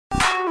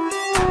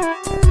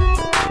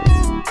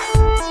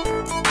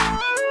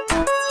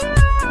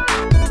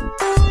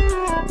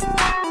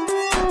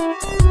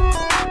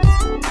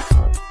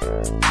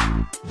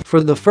For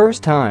the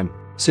first time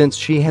since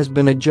she has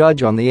been a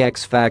judge on The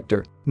X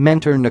Factor,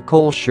 mentor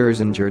Nicole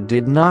Scherzinger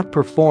did not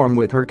perform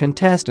with her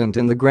contestant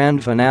in the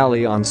grand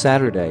finale on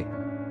Saturday.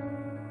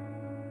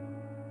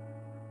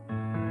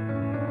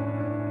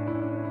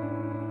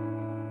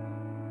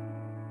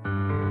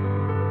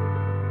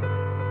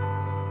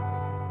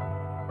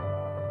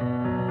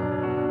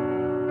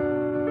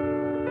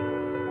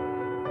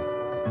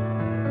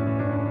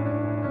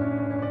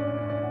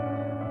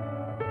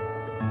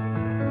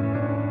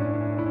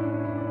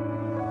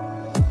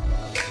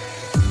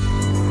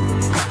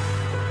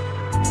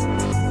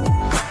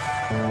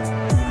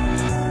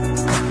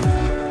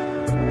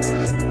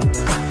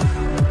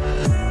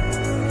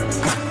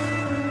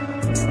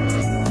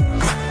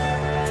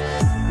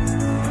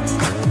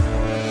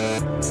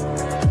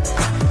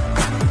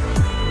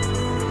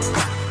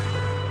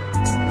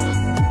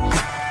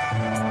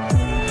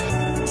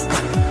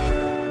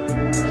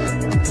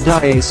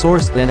 A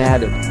source then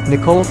added,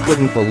 Nicole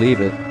couldn't believe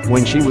it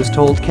when she was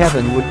told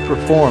Kevin would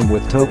perform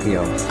with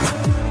Tokyo.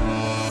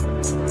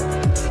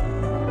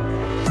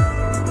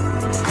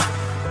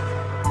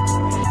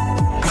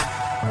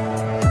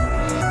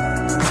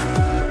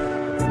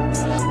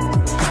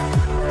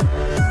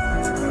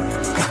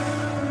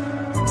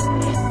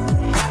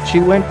 She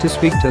went to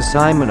speak to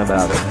Simon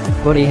about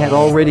it, but he had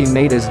already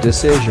made his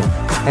decision,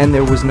 and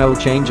there was no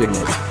changing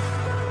it.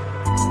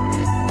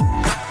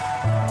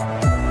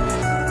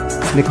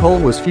 Nicole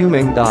was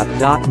fuming.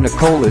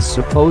 Nicole is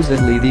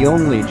supposedly the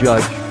only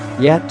judge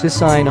yet to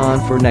sign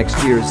on for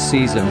next year's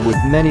season, with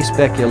many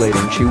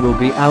speculating she will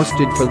be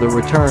ousted for the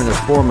return of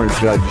former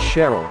judge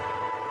Cheryl.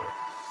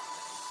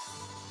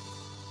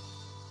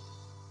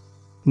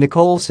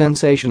 Nicole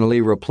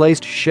sensationally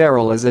replaced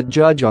Cheryl as a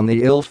judge on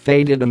the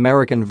ill-fated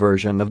American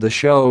version of the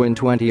show in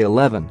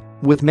 2011,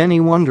 with many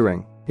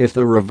wondering if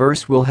the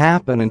reverse will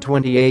happen in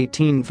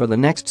 2018 for the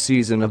next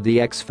season of The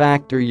X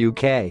Factor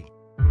UK.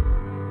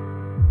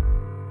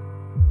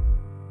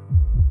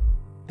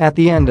 At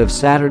the end of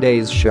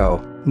Saturday's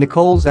show,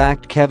 Nicole's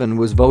act Kevin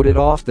was voted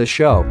off the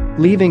show,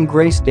 leaving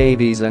Grace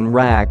Davies and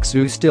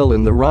Raksu still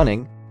in the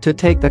running to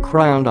take the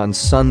crown on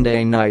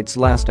Sunday night's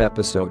last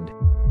episode.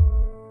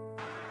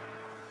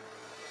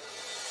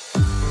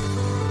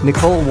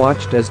 Nicole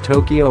watched as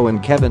Tokyo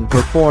and Kevin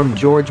performed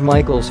George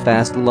Michael's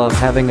Fast Love,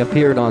 having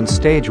appeared on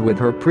stage with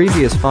her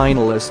previous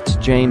finalists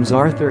James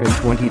Arthur in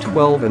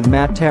 2012 and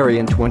Matt Terry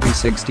in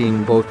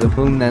 2016, both of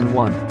whom then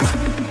won.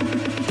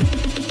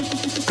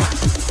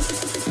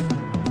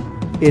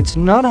 It's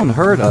not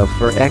unheard of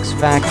for X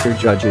Factor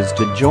judges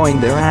to join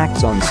their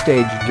acts on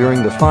stage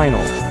during the final,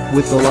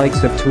 with the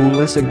likes of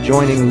Tulisa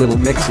joining Little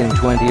Mix in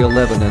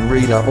 2011 and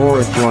Rita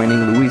Ora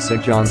joining Louisa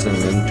Johnson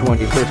in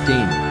 2015.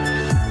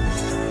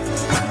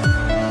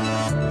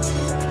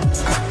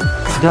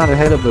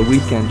 Ahead of the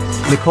weekend,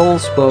 Nicole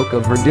spoke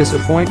of her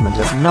disappointment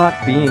at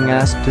not being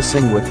asked to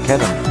sing with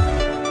Kevin.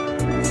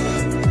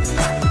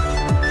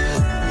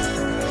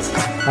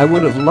 "I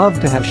would have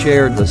loved to have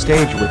shared the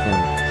stage with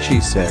him,"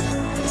 she said.